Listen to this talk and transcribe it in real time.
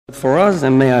For us,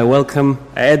 and may I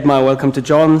add my welcome to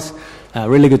John's.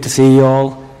 Really good to see you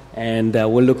all. And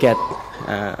we'll look at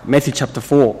Matthew chapter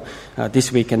 4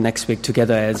 this week and next week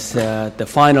together as the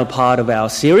final part of our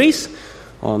series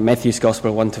on Matthew's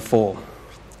Gospel 1 to 4.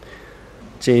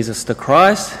 Jesus the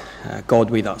Christ, God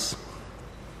with us.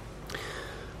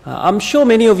 I'm sure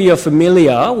many of you are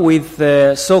familiar with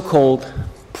the so-called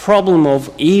problem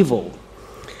of evil.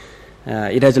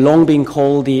 It has long been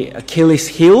called the Achilles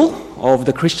heel of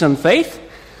the Christian faith,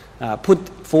 put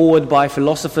forward by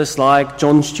philosophers like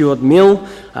John Stuart Mill.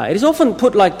 It is often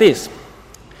put like this: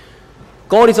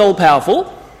 God is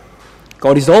all-powerful,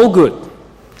 God is all good,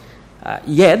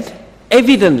 yet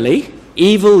evidently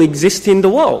evil exists in the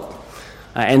world.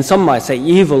 And some might say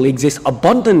evil exists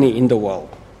abundantly in the world.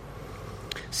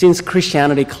 Since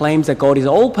Christianity claims that God is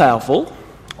all-powerful,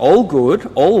 all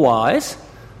good, all wise,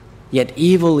 yet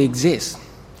evil exists.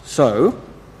 So,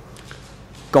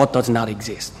 God does not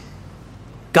exist.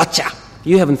 Gotcha!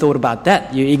 You haven't thought about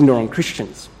that, you ignorant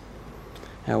Christians.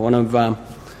 One of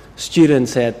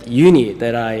students at uni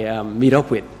that I meet up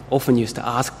with often used to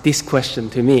ask this question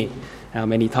to me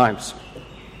many times.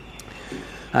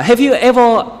 Have you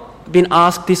ever been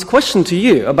asked this question to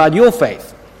you about your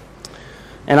faith?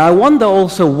 And I wonder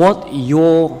also what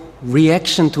your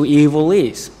reaction to evil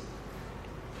is.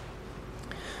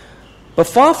 But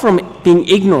far from being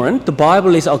ignorant, the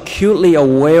Bible is acutely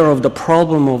aware of the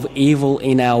problem of evil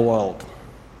in our world.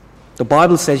 The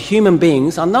Bible says human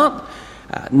beings are not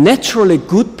naturally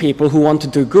good people who want to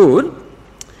do good.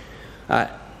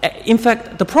 In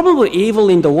fact, the problem of evil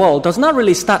in the world does not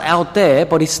really start out there,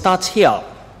 but it starts here,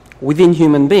 within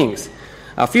human beings.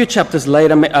 A few chapters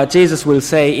later, Jesus will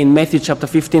say in Matthew chapter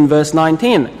 15, verse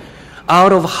 19,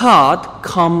 "Out of heart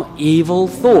come evil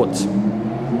thoughts.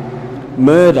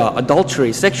 Murder,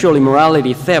 adultery, sexual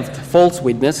immorality, theft, false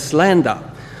witness, slander."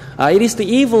 It is the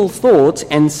evil thoughts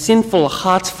and sinful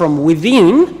hearts from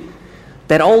within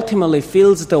that ultimately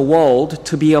fills the world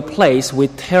to be a place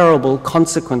with terrible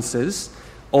consequences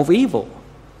of evil.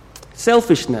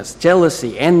 Selfishness,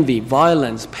 jealousy, envy,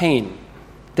 violence, pain,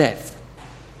 death.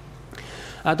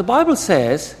 The Bible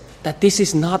says that this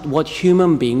is not what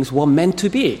human beings were meant to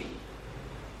be.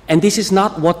 And this is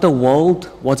not what the world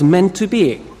was meant to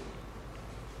be.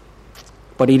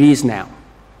 But it is now.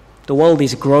 The world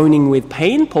is groaning with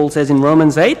pain, Paul says in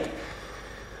Romans 8.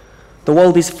 The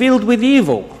world is filled with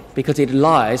evil because it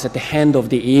lies at the hand of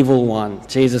the evil one.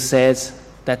 Jesus says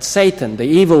that Satan, the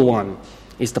evil one,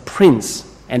 is the prince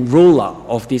and ruler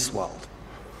of this world.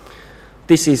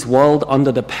 This is world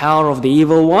under the power of the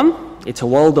evil one. It's a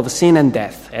world of sin and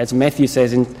death. As Matthew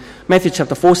says in Matthew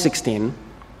chapter 4:16,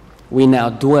 we now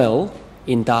dwell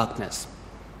in darkness.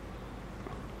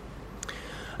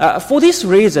 For this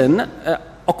reason,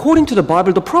 according to the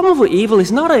Bible, the problem of evil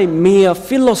is not a mere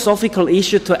philosophical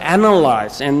issue to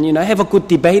analyze and have a good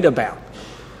debate about.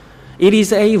 It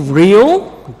is a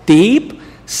real, deep,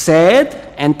 sad,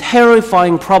 and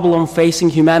terrifying problem facing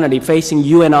humanity, facing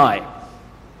you and I.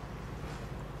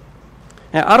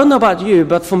 Now, I don't know about you,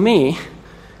 but for me,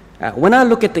 when I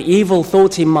look at the evil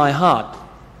thoughts in my heart,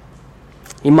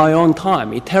 in my own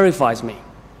time, it terrifies me.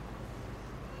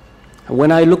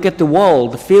 When I look at the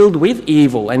world filled with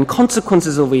evil and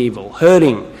consequences of evil,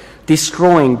 hurting,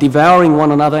 destroying, devouring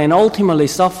one another, and ultimately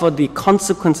suffer the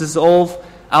consequences of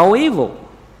our evil,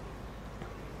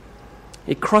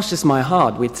 it crushes my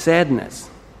heart with sadness.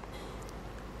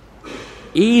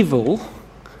 Evil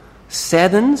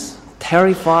saddens,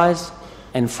 terrifies,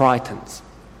 and frightens.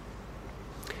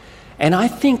 And I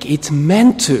think it's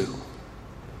meant to.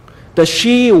 The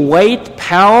sheer weight,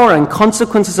 power, and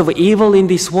consequences of evil in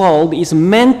this world is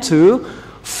meant to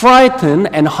frighten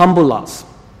and humble us.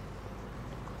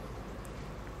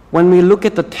 When we look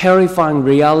at the terrifying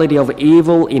reality of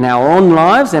evil in our own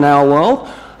lives and our world,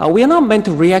 we are not meant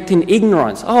to react in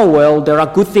ignorance. Oh, well, there are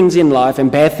good things in life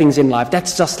and bad things in life.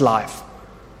 That's just life.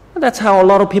 That's how a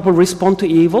lot of people respond to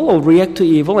evil or react to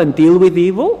evil and deal with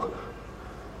evil.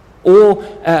 Or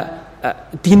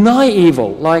deny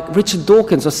evil, like Richard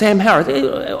Dawkins or Sam Harris.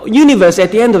 Universe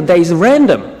at the end of the day is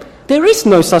random. There is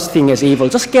no such thing as evil.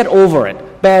 Just get over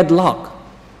it. Bad luck.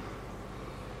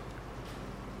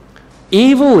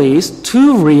 Evil is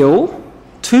too real,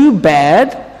 too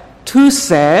bad, too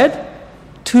sad,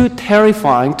 too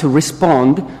terrifying to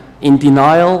respond in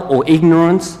denial or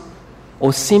ignorance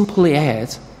or simply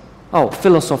as,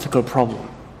 philosophical problem.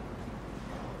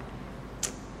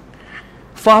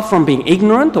 Far from being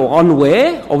ignorant or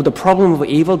unaware of the problem of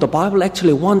evil, the Bible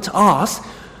actually wants us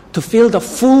to feel the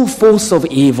full force of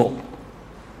evil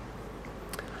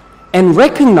and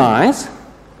recognize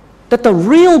that the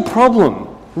real problem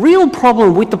real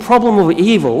problem with the problem of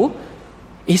evil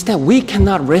is that we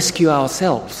cannot rescue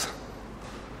ourselves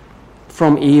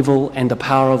from evil and the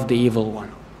power of the evil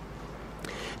one.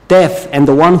 Death and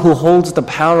the one who holds the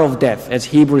power of death, as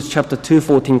Hebrews chapter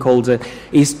 2:14 calls it,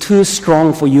 is too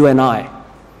strong for you and I.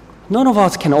 None of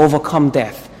us can overcome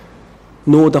death,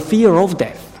 nor the fear of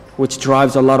death, which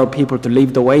drives a lot of people to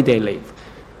live the way they live.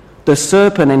 The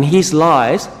serpent and his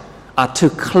lies are too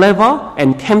clever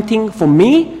and tempting for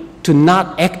me to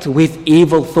not act with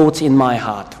evil thoughts in my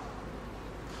heart.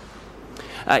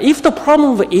 If the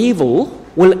problem of evil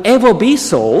will ever be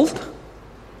solved,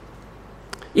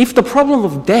 if the problem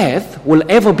of death will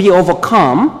ever be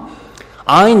overcome,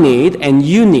 I need, and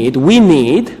you need, we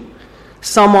need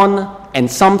someone and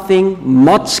something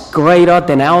much greater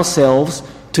than ourselves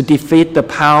to defeat the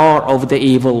power of the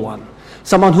evil one.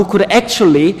 Someone who could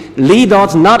actually lead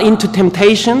us not into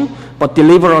temptation, but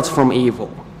deliver us from evil.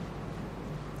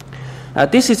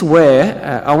 This is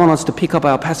where I want us to pick up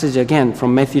our passage again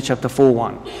from Matthew chapter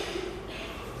 4:1.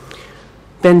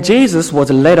 Then Jesus was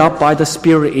led up by the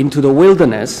Spirit into the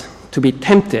wilderness to be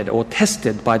tempted or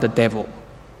tested by the devil.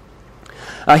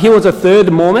 Here was a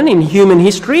third moment in human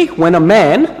history when a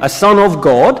man, a son of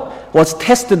God, was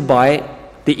tested by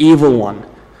the evil one.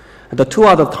 The two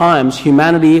other times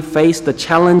humanity faced the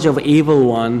challenge of evil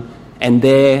one, and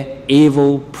their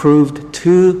evil proved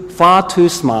far too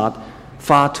smart,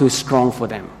 far too strong for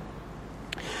them.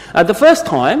 The first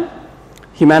time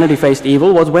humanity faced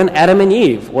evil was when Adam and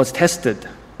Eve was tested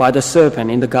by the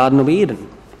serpent in the Garden of Eden.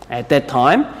 At that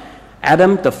time,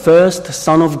 Adam, the first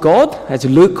son of God, as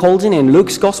Luke calls it in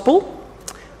Luke's Gospel,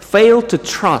 failed to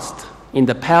trust in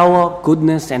the power,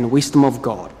 goodness, and wisdom of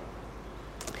God.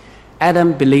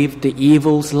 Adam believed the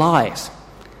evil's lies,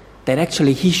 that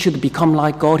actually he should become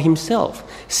like God himself,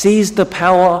 seize the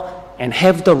power and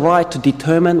have the right to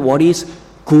determine what is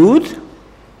good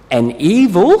and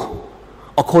evil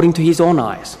according to his own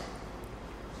eyes,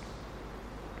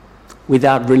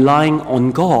 without relying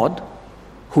on God,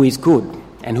 who is good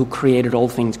and who created all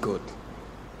things good.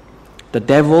 The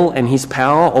devil and his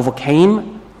power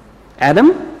overcame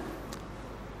Adam,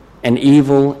 and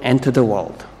evil entered the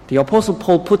world. The Apostle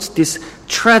Paul puts these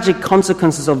tragic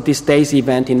consequences of this day's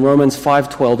event in Romans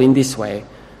 5:12 in this way.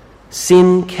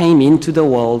 Sin came into the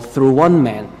world through one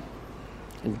man,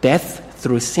 death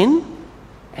through sin,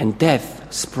 and death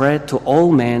spread to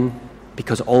all men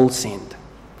because all sinned.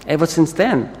 Ever since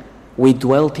then, we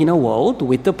dwelt in a world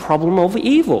with the problem of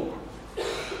evil.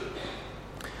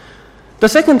 The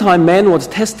second time man was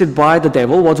tested by the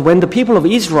devil was when the people of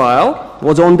Israel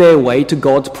was on their way to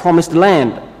God's promised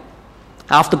land,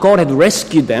 after God had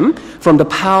rescued them from the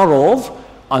power of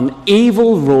an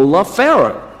evil ruler,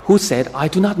 Pharaoh, who said, I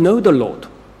do not know the Lord.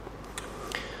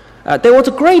 There was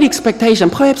a great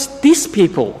expectation. Perhaps these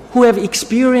people who have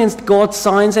experienced God's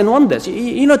signs and wonders,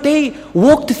 they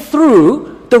walked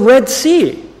through the Red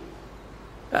Sea.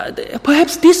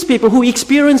 Perhaps these people who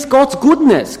experienced God's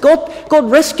goodness,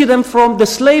 God rescued them from the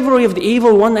slavery of the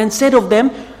evil one and said of them,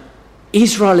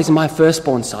 Israel is my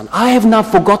firstborn son. I have not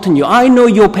forgotten you. I know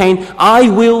your pain. I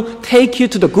will take you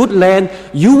to the good land.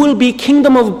 You will be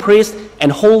kingdom of priests and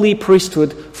holy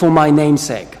priesthood for my name's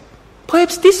sake.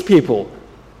 Perhaps these people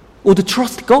would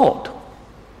trust God.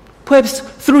 Perhaps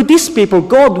through these people,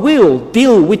 God will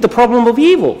deal with the problem of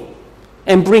evil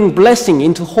and bring blessing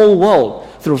into the whole world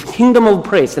through kingdom of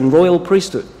priests and royal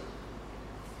priesthood.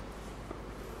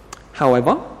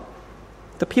 However,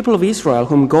 the people of Israel,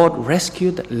 whom God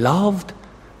rescued, loved,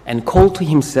 and called to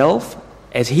himself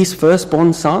as his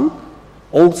firstborn son,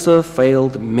 also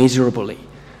failed miserably.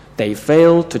 They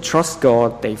failed to trust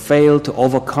God. They failed to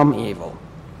overcome evil.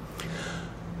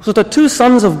 So the two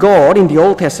sons of God in the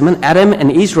Old Testament, Adam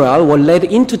and Israel, were led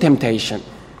into temptation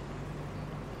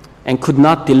and could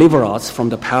not deliver us from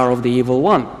the power of the evil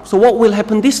one. So what will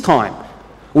happen this time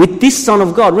with this Son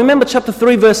of God? Remember chapter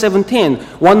 3, verse 17,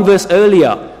 one verse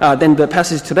earlier than the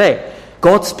passage today.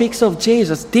 God speaks of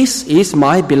Jesus, this is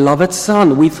my beloved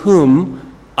Son with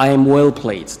whom I am well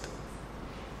pleased.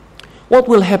 What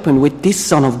will happen with this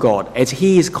Son of God as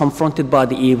he is confronted by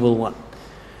the evil one?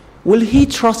 Will he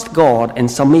trust God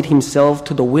and submit himself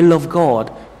to the will of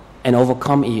God and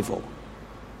overcome evil?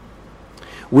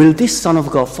 Will this Son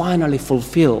of God finally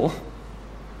fulfill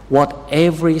what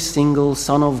every single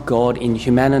Son of God in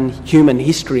human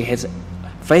history has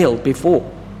failed before?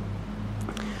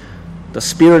 The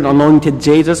Spirit-anointed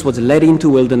Jesus was led into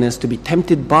wilderness to be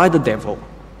tempted by the devil.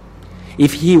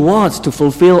 If he was to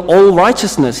fulfill all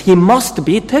righteousness, he must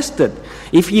be tested.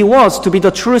 If he was to be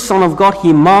the true Son of God,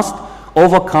 he must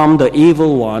overcome the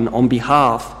evil one on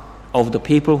behalf of the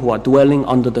people who are dwelling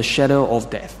under the shadow of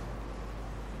death.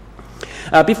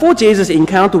 Before Jesus'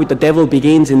 encounter with the devil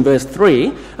begins in verse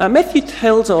 3, Matthew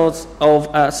tells us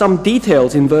of some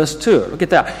details in verse 2. Look at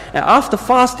that. After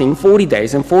fasting 40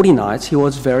 days and 40 nights, he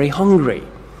was very hungry.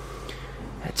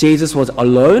 Jesus was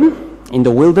alone in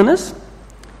the wilderness.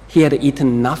 He had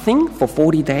eaten nothing for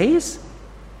 40 days,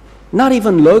 not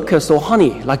even locusts or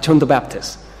honey like John the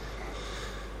Baptist.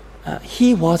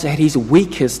 He was at his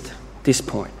weakest this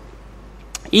point.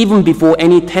 Even before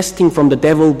any testing from the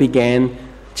devil began,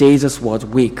 Jesus was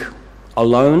weak,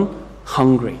 alone,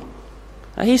 hungry.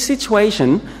 His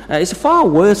situation is far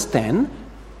worse than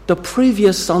the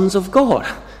previous sons of God.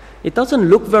 It doesn't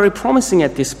look very promising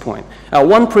at this point.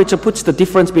 One preacher puts the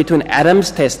difference between Adam's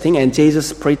testing and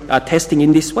Jesus' testing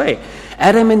in this way.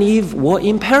 Adam and Eve were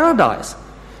in paradise.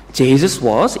 Jesus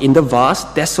was in the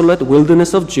vast, desolate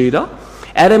wilderness of Judah.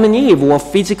 Adam and Eve were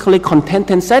physically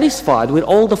content and satisfied with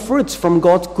all the fruits from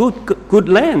God's good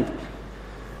land.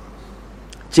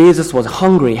 Jesus was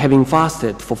hungry, having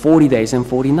fasted for 40 days and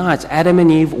 40 nights. Adam and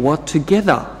Eve were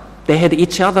together. They had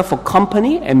each other for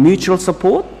company and mutual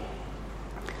support.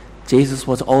 Jesus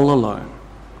was all alone.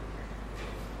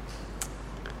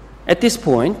 At this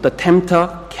point, the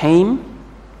tempter came.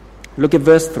 Look at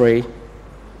verse 3.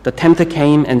 The tempter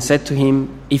came and said to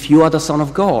him, "If you are the Son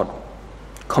of God,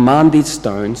 command these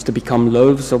stones to become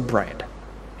loaves of bread."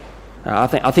 I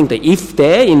think the "if"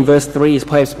 there in verse 3 is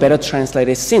perhaps better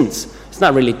translated since. It's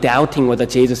not really doubting whether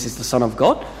Jesus is the Son of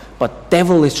God, but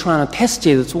devil is trying to test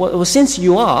Jesus. Well, since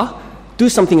you are, do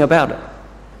something about it.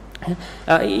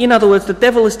 In other words, the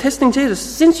devil is testing Jesus.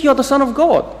 Since you're the Son of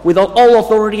God, with all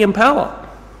authority and power,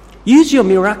 use your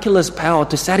miraculous power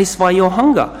to satisfy your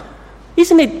hunger.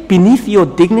 Isn't it beneath your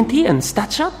dignity and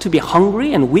stature to be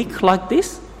hungry and weak like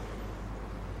this?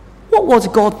 What was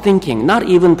God thinking? Not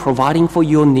even providing for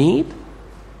your need?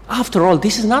 After all,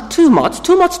 this is not too much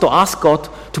to ask God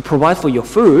to provide for your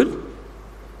food.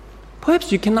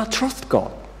 Perhaps you cannot trust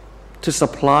God to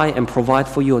supply and provide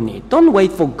for your need. Don't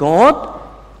wait for God.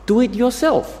 Do it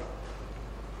yourself.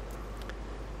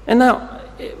 And now,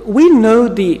 we know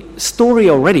the story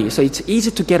already, so it's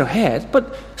easy to get ahead,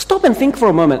 but stop and think for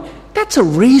a moment. That's a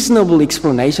reasonable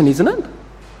explanation, isn't it?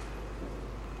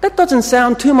 That doesn't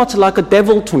sound too much like a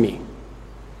devil to me.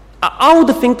 I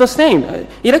would think the same.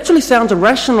 It actually sounds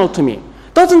rational to me.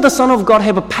 Doesn't the Son of God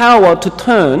have a power to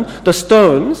turn the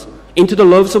stones into the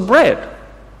loaves of bread?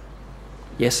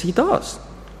 Yes, he does.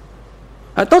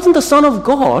 Doesn't the Son of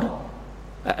God,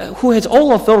 who has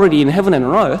all authority in heaven and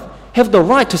on earth, have the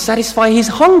right to satisfy his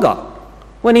hunger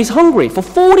when he's hungry for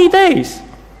 40 days?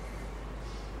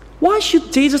 Why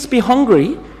should Jesus be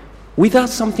hungry without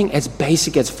something as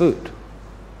basic as food?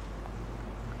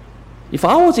 If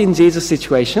I was in Jesus'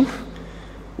 situation,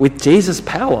 with Jesus'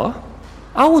 power,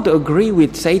 I would agree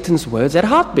with Satan's words at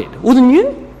heartbeat, wouldn't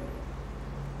you?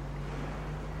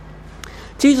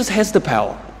 Jesus has the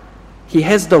power. He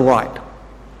has the right.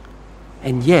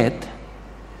 And yet,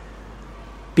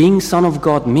 being Son of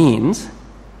God means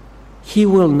he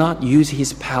will not use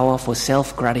his power for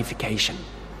self-gratification.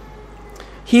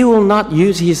 He will not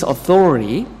use his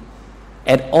authority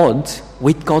at odds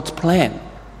with God's plan.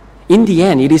 In the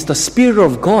end, it is the Spirit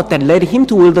of God that led him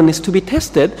to wilderness to be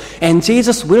tested, and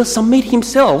Jesus will submit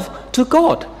himself to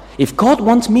God. If God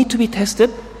wants me to be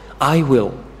tested, I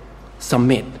will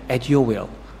submit at your will.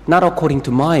 Not according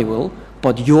to my will,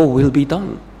 but your will be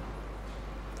done.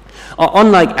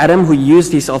 Unlike Adam, who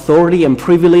used his authority and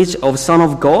privilege of Son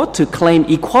of God to claim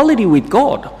equality with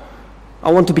God,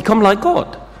 I want to become like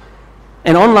God.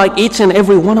 And unlike each and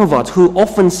every one of us who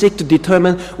often seek to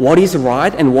determine what is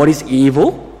right and what is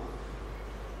evil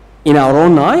in our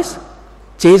own eyes,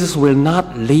 Jesus will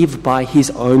not live by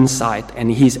his own sight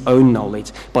and his own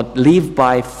knowledge, but live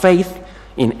by faith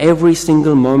in every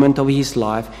single moment of his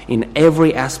life, in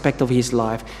every aspect of his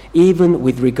life, even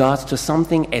with regards to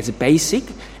something as basic,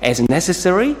 as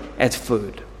necessary as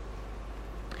food.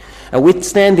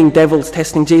 Withstanding devil's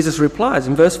testing, Jesus replies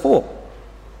in verse 4.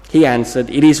 He answered,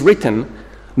 "It is written,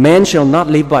 man shall not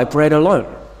live by bread alone,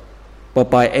 but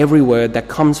by every word that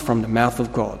comes from the mouth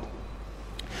of God."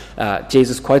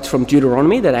 Jesus quotes from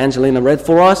Deuteronomy that Angelina read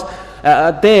for us.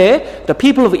 There, the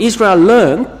people of Israel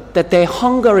learned that their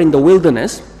hunger in the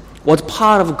wilderness was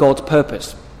part of God's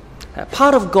purpose,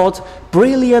 part of God's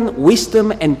brilliant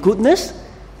wisdom and goodness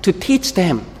to teach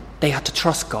them they have to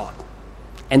trust God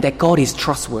and that God is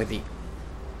trustworthy.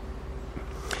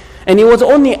 And it was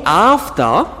only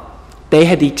after they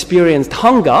had experienced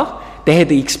hunger, they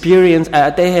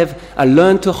have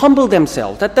learned to humble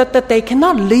themselves, that they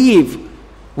cannot live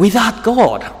without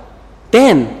God.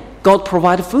 Then God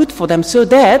provided food for them so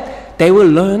that they will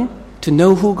learn to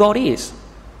know who God is.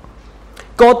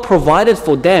 God provided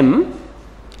for them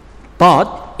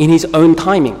but in his own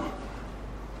timing,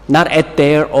 not at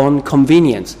their own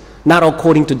convenience, not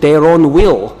according to their own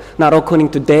will, not according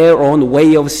to their own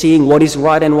way of seeing what is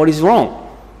right and what is wrong.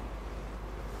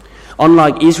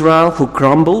 Unlike Israel, who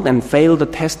grumbled and failed the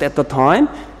test at the time,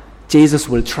 Jesus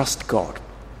will trust God.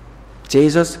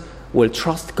 Jesus will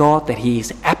trust God that he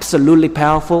is absolutely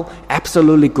powerful,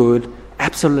 absolutely good,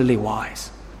 absolutely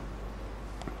wise.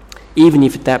 Even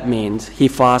if that means he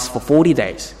fasts for 40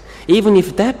 days. Even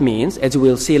if that means, as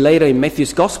we'll see later in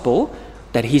Matthew's Gospel,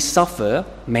 that he suffer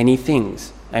many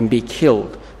things and be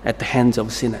killed at the hands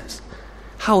of sinners.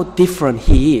 How different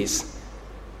he is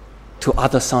to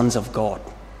other sons of God.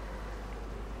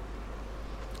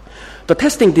 The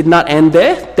testing did not end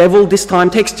there. Devil this time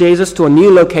takes Jesus to a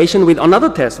new location with another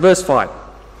test. Verse 5.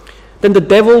 Then the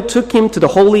devil took him to the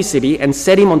holy city and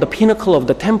set him on the pinnacle of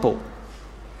the temple.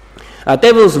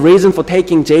 Devil's reason for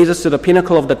taking Jesus to the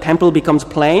pinnacle of the temple becomes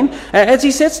plain, as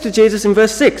he says to Jesus in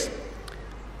verse 6.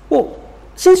 Well,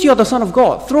 since you are the Son of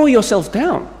God, throw yourself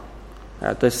down.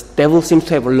 This devil seems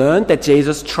to have learned that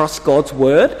Jesus trusts God's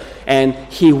word and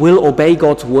he will obey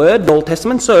God's word, the Old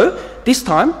Testament. So this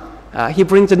time, he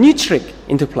brings a new trick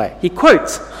into play. He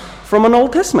quotes from an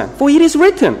Old Testament. For it is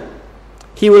written,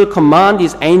 he will command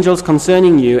his angels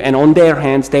concerning you, and on their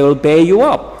hands they will bear you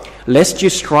up, lest you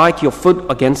strike your foot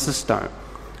against a stone.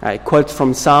 It quotes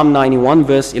from Psalm 91,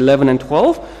 verse 11 and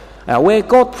 12, where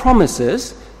God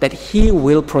promises that he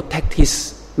will protect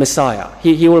his Messiah.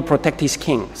 He will protect his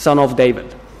king, son of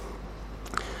David.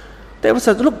 David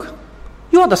said, look,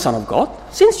 you are the Son of God.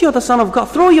 Since you are the Son of God,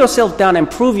 throw yourself down and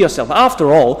prove yourself.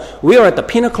 After all, we are at the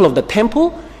pinnacle of the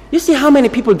temple. You see how many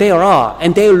people there are,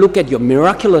 and they'll look at your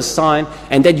miraculous sign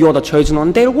and that you are the chosen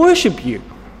one. They'll worship you.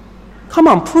 Come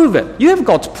on, prove it. You have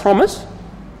God's promise.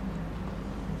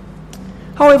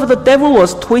 However, the devil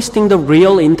was twisting the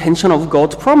real intention of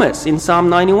God's promise in Psalm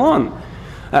 91.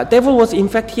 Devil was, in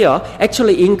fact, here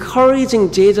actually encouraging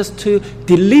Jesus to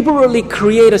deliberately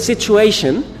create a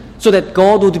situation so that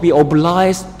God would be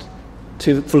obliged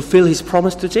to fulfill his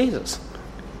promise to Jesus.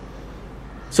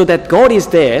 So that God is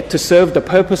there to serve the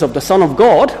purpose of the Son of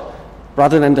God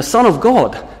rather than the Son of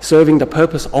God serving the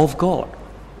purpose of God.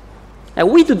 And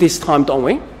we do this time, don't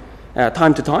we?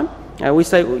 Time to time. We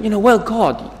say, well,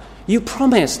 God, you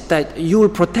promised that you will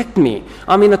protect me.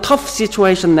 I'm in a tough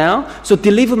situation now, so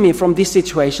deliver me from this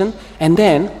situation, and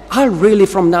then I'll really,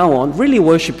 from now on, really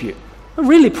worship you. I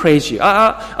really praise you.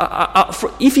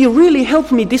 If you really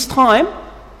help me this time,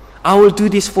 I will do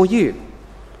this for you.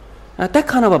 That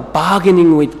kind of a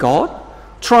bargaining with God,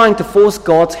 trying to force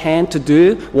God's hand to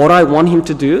do what I want him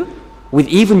to do, with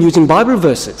even using Bible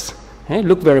verses.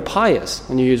 Look very pious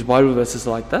when you use Bible verses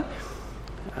like that.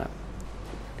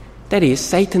 That is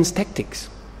Satan's tactics.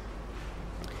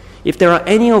 If there are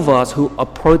any of us who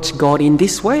approach God in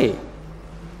this way,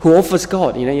 who offers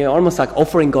God, you're almost like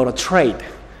offering God a trade.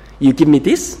 You give me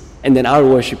this, and then I'll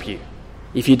worship you.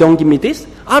 If you don't give me this,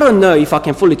 I don't know if I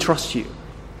can fully trust you.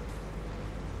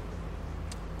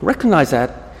 Recognize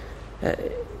that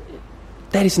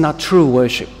that is not true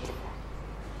worship.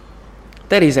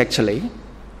 That is actually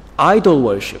idol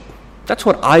worship. That's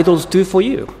what idols do for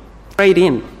you. Trade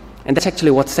in. And that's actually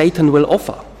what Satan will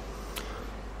offer.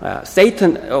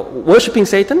 Worshipping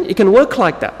Satan, it can work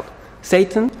like that.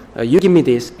 Satan, you give me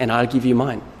this and I'll give you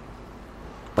mine.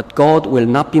 But God will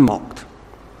not be mocked.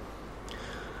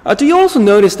 Do you also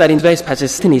notice that in today's passage,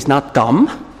 Satan is not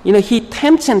dumb? He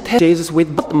tempts and tests Jesus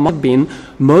with what might have been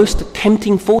most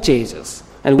tempting for Jesus.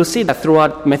 And we'll see that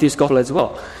throughout Matthew's Gospel as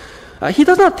well. He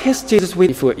does not test Jesus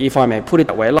with, if I may put it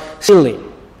that way, like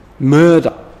stealing,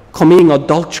 murder, committing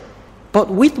adultery, but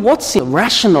with what's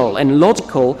rational and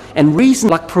logical and reason,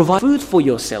 like provide food for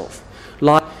yourself,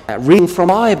 like reading from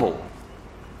the Bible.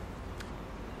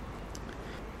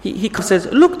 He says,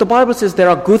 look, the Bible says there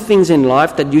are good things in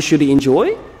life that you should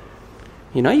enjoy.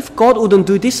 If God wouldn't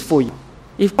do this for you,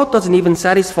 if God doesn't even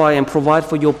satisfy and provide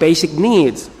for your basic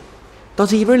needs,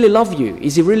 does he really love you?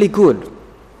 Is he really good?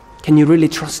 Can you really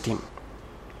trust him?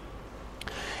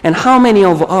 And how many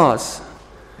of us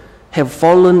have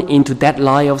fallen into that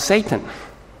lie of Satan?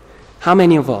 How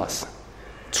many of us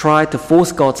try to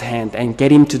force God's hand and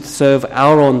get him to serve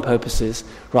our own purposes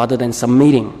rather than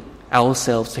submitting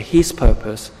ourselves to his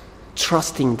purpose,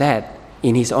 trusting that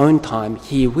in his own time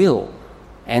he will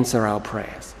answer our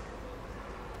prayers?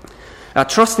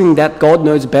 Trusting that God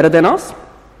knows better than us,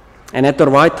 and at the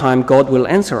right time God will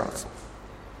answer us.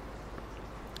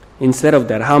 Instead of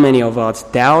that, how many of us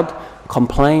doubt,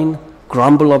 complain,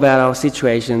 grumble about our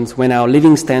situations when our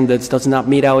living standards does not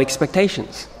meet our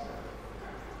expectations?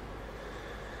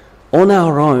 On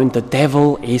our own, the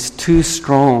devil is too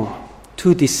strong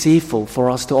too deceitful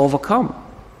for us to overcome.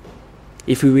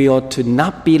 If we ought to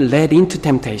not be led into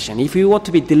temptation, if we ought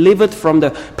to be delivered from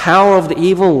the power of the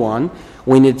evil one,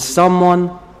 we need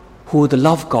someone who would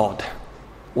love God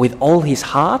with all his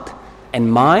heart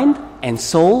and mind and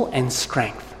soul and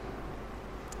strength.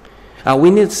 We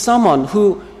need someone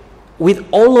who, with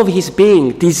all of his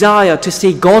being, desire to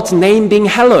see God's name being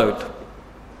hallowed.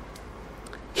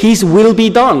 His will be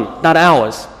done, not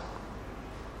ours,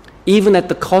 even at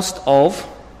the cost of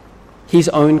his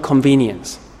own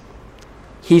convenience,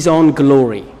 his own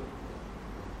glory,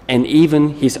 and even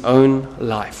his own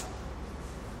life.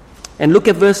 And look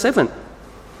at verse 7.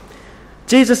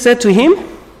 Jesus said to him,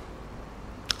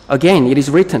 again, it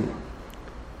is written,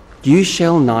 "You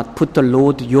shall not put the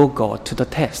Lord your God to the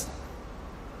test."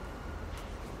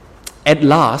 At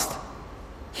last,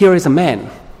 here is a man,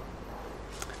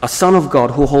 a son of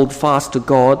God who holds fast to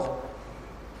God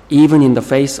even in the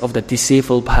face of the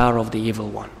deceitful power of the evil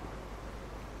one.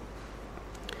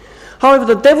 However,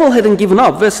 the devil hadn't given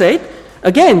up. Verse 8,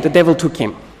 again the devil took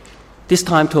him, this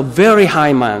time to a very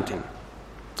high mountain.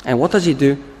 And what does he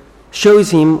do?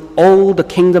 Shows him all the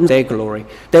kingdoms, their glory.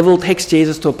 Devil takes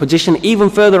Jesus to a position even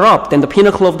further up than the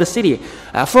pinnacle of the city.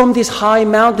 From this high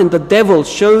mountain, the devil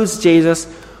shows Jesus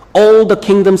all the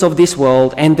kingdoms of this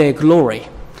world and their glory.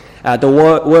 The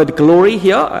word glory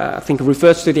here, I think,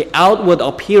 refers to the outward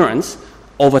appearance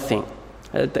of a thing,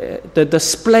 the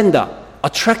splendor,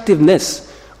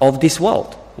 attractiveness of this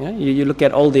world. You look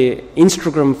at all the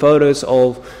Instagram photos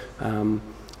of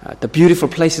the beautiful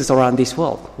places around this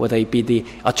world, whether it be the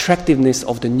attractiveness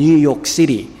of the New York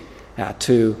City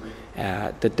to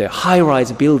the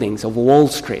high-rise buildings of Wall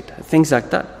Street, things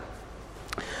like that.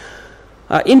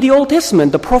 In the Old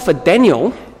Testament, the prophet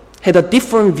Daniel had a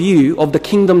different view of the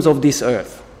kingdoms of this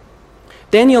earth.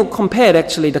 Daniel compared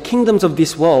actually the kingdoms of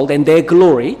this world and their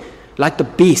glory like the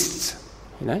beasts,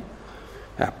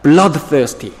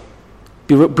 bloodthirsty,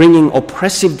 bringing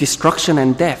oppressive destruction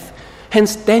and death.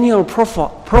 Hence, Daniel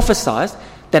prophesied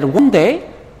that one day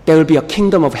there will be a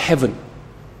kingdom of heaven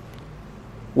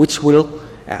which will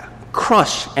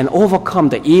crush and overcome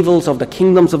the evils of the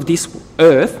kingdoms of this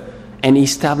earth and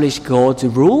establish God's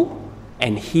rule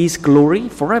and his glory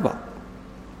forever.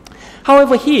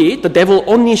 However, here, the devil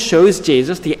only shows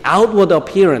Jesus the outward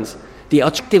appearance, the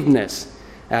attractiveness,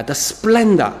 the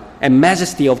splendor and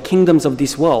majesty of kingdoms of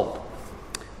this world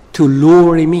to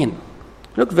lure him in.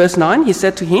 Look, verse 9, he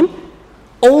said to him,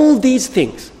 "All these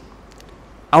things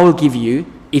I will give you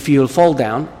if you will fall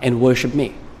down and worship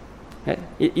me."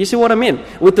 You see what I mean?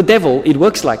 With the devil, it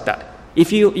works like that.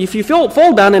 If you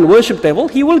fall down and worship the devil,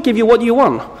 he will give you what you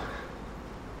want.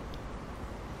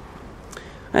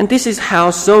 And this is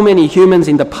how so many humans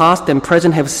in the past and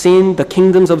present have seen the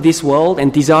kingdoms of this world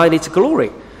and desired its glory.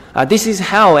 This is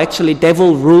how actually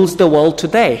devil rules the world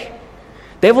today.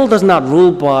 Devil does not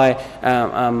rule by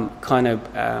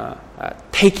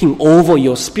taking over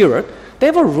your spirit.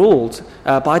 Devil rules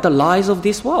by the lies of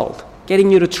this world,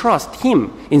 getting you to trust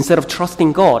him instead of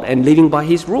trusting God and living by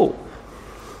his rule.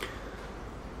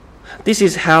 This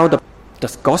is how the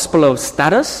gospel of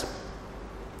status,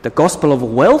 the gospel of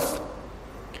wealth,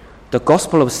 the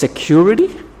gospel of security,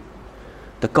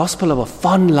 the gospel of a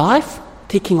fun life,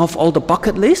 ticking off all the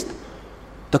bucket list,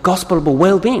 the gospel of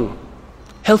well-being,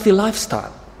 healthy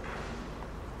lifestyle.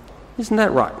 Isn't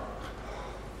that right?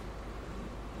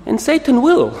 And Satan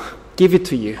will give it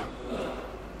to you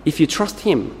if you trust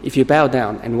him, if you bow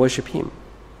down and worship him.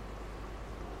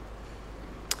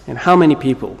 And how many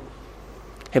people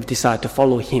have decided to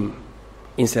follow him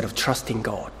instead of trusting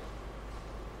God?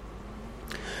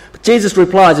 But Jesus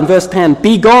replies in verse 10,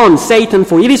 "Begone, Satan,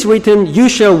 for it is written, you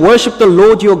shall worship the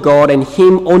Lord your God, and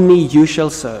him only you shall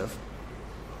serve."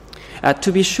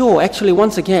 To be sure, actually,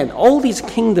 once again, all these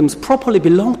kingdoms properly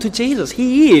belong to Jesus.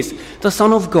 He is the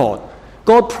Son of God.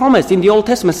 God promised in the Old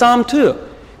Testament, Psalm 2,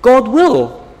 God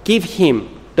will give him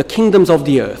the kingdoms of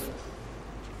the earth.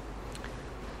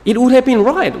 It would have been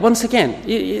right, once again.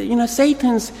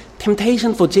 Satan's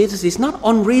temptation for Jesus is not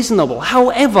unreasonable.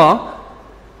 However,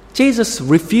 Jesus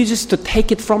refuses to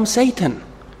take it from Satan.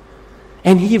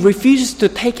 And he refuses to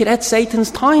take it at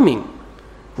Satan's timing.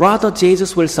 Rather,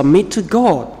 Jesus will submit to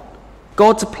God,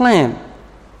 God's plan.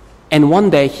 And one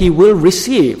day he will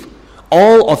receive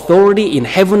all authority in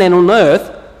heaven and on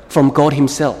earth from God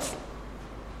himself.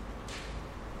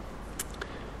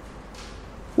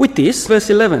 With this, verse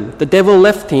 11, the devil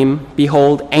left him.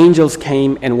 Behold, angels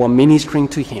came and were ministering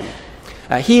to him.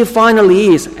 He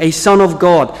finally is a son of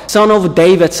God, son of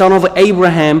David, son of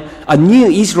Abraham, a new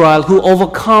Israel who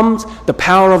overcomes the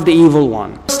power of the evil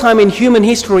one. First time in human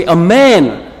history, a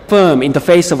man firm in the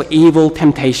face of evil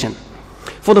temptation.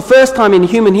 For the first time in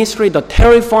human history, the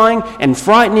terrifying and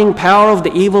frightening power of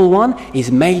the evil one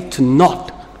is made to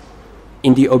naught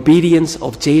in the obedience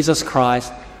of Jesus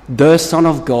Christ, the Son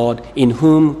of God, in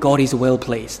whom God is well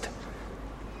pleased.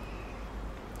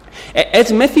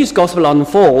 As Matthew's gospel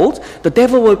unfolds, the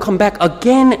devil will come back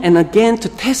again and again to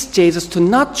test Jesus to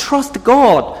not trust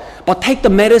God, but take the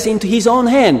matters into his own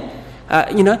hand.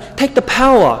 Take the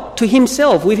power to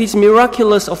himself with his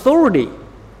miraculous authority.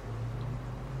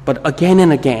 But again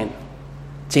and again,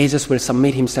 Jesus will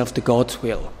submit himself to God's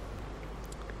will.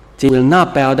 He will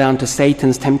not bow down to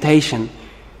Satan's temptation,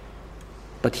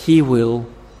 but he will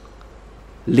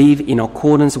live in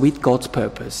accordance with God's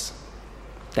purpose,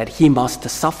 that he must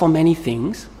suffer many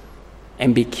things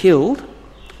and be killed,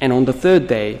 and on the third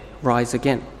day rise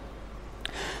again.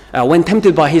 When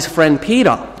tempted by his friend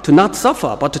Peter to not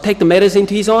suffer, but to take the matters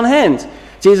into his own hands,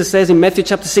 Jesus says in Matthew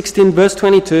chapter 16, verse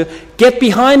 22, "Get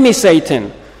behind me,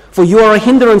 Satan, for you are a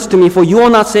hindrance to me, for you are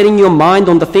not setting your mind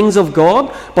on the things of God,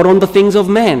 but on the things of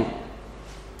man."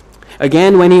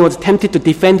 Again, when he was tempted to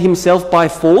defend himself by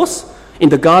force in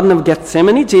the Garden of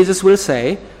Gethsemane, Jesus will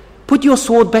say, "Put your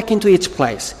sword back into its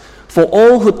place, for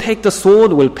all who take the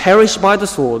sword will perish by the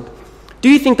sword. Do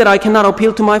you think that I cannot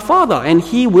appeal to my Father, and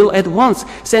he will at once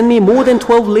send me more than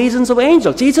 12 legions of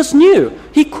angels?" Jesus knew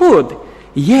he could.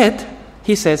 Yet,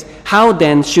 he says, how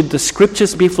then should the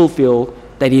scriptures be fulfilled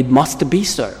that it must be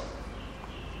so?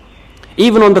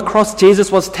 Even on the cross,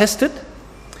 Jesus was tested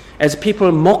as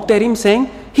people mocked at him, saying,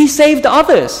 "He saved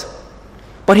others,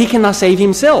 but he cannot save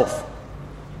himself.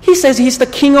 He says he's the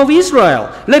King of Israel.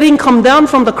 Let him come down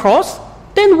from the cross,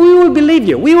 then we will believe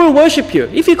you. We will worship you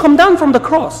if you come down from the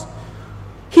cross."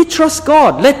 He trusts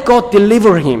God. Let God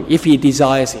deliver him if he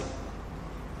desires him.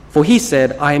 For he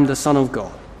said, "I am the Son of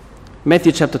God."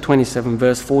 Matthew chapter 27,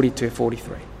 verse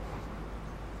 42-43.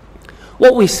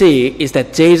 What we see is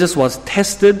that Jesus was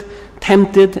tested,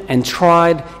 tempted, and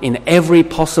tried in every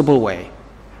possible way.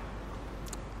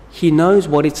 He knows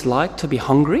what it's like to be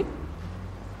hungry.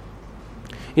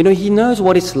 He knows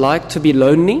what it's like to be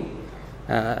lonely.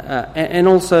 And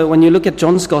also, when you look at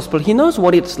John's Gospel, he knows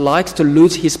what it's like to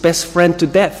lose his best friend to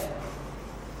death.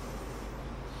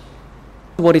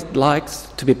 What it's like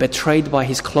to be betrayed by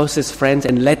his closest friends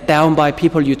and let down by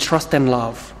people you trust and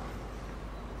love.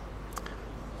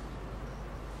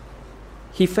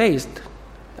 He faced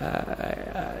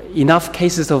enough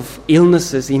cases of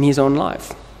illnesses in his own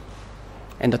life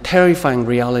and the terrifying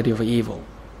reality of evil.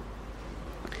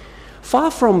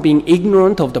 Far from being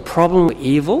ignorant of the problem of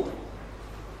evil,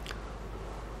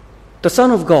 the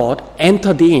Son of God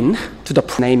entered in to the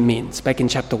name means back in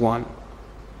chapter 1.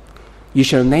 "You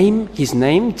shall name his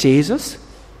name Jesus,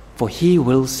 for he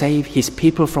will save his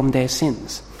people from their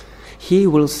sins." He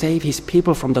will save his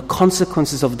people from the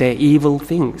consequences of their evil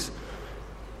things.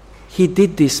 He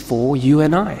did this for you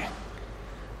and I,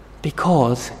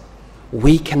 because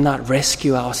we cannot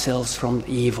rescue ourselves from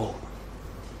evil.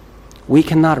 We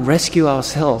cannot rescue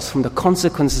ourselves from the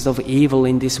consequences of evil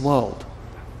in this world.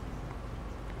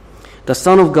 The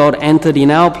Son of God entered in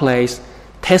our place,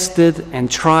 tested and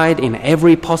tried in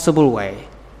every possible way,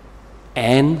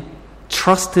 and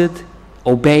trusted,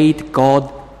 obeyed God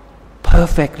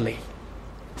perfectly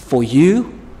for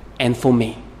you and for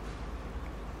me.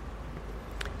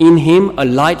 In him, a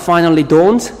light finally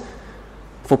dawns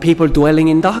for people dwelling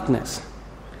in darkness.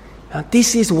 Now,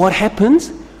 this is what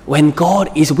happens when God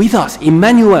is with us,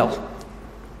 Emmanuel.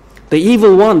 The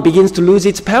evil one begins to lose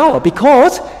its power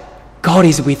because God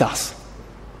is with us.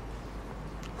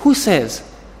 Who says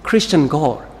Christian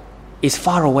God is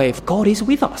far away if God is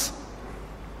with us?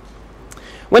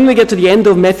 When we get to the end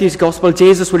of Matthew's Gospel,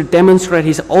 Jesus will demonstrate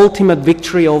his ultimate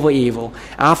victory over evil.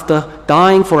 After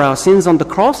dying for our sins on the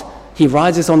cross, he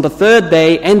rises on the third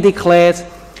day and declares,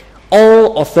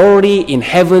 "All authority in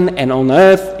heaven and on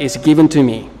earth is given to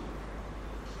me."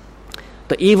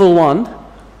 The evil one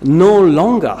no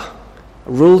longer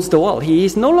rules the world. He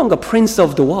is no longer prince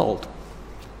of the world.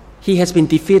 He has been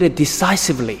defeated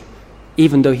decisively,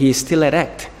 even though he is still at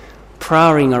act,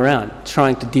 prowling around,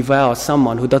 trying to devour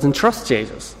someone who doesn't trust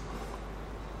Jesus.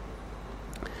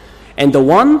 And the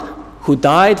one who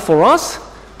died for us,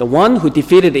 the one who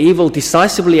defeated evil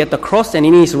decisively at the cross and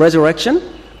in his resurrection,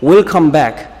 will come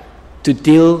back to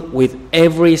deal with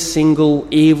every single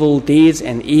evil deeds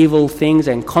and evil things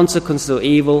and consequences of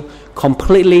evil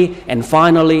completely and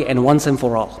finally and once and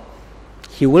for all.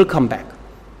 He will come back.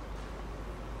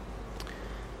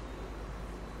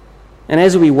 And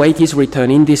as we wait his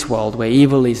return in this world where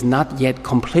evil is not yet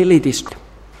completely destroyed,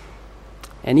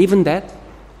 and even that,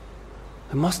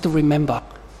 we must remember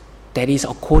that is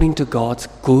according to God's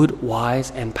good,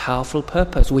 wise, and powerful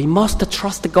purpose. We must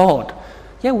trust God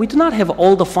Yeah, we do not have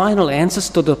all the final answers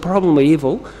to the problem of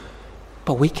evil,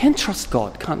 but we can trust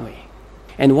God, can't we?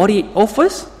 And what He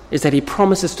offers is that He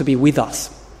promises to be with us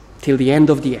till the end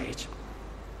of the age.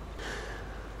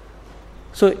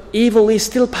 So evil is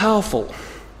still powerful,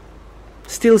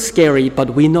 still scary,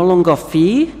 but we no longer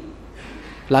fear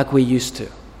like we used to.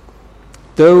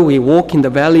 Though we walk in the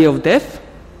valley of death,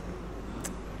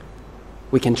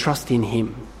 we can trust in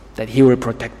Him that He will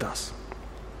protect us.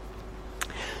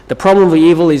 The problem of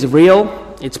evil is real,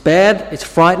 it's bad, it's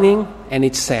frightening, and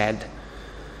it's sad.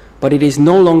 But it is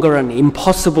no longer an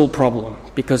impossible problem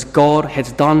because God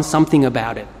has done something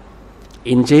about it.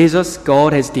 In Jesus,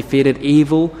 God has defeated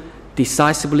evil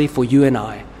decisively for you and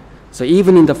I. So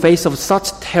even in the face of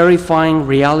such terrifying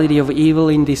reality of evil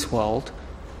in this world,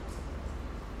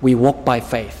 we walk by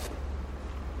faith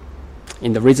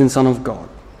in the risen Son of God.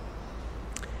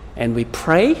 And we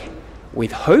pray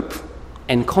with hope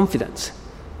and confidence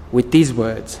with these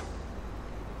words.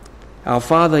 Our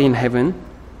Father in heaven,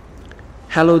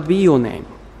 hallowed be your name.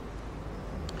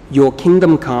 Your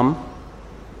kingdom come,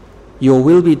 your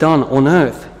will be done on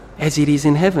earth as it is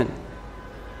in heaven.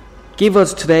 Give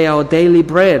us today our daily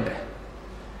bread.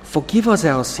 Forgive us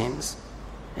our sins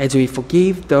as we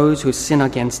forgive those who sin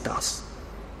against us.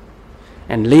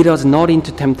 And lead us not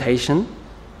into temptation,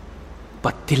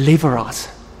 but deliver us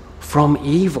from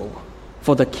evil.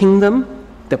 For the kingdom,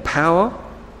 the power,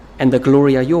 and the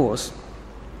glory are yours,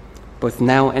 both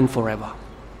now and forever.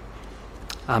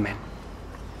 Amen.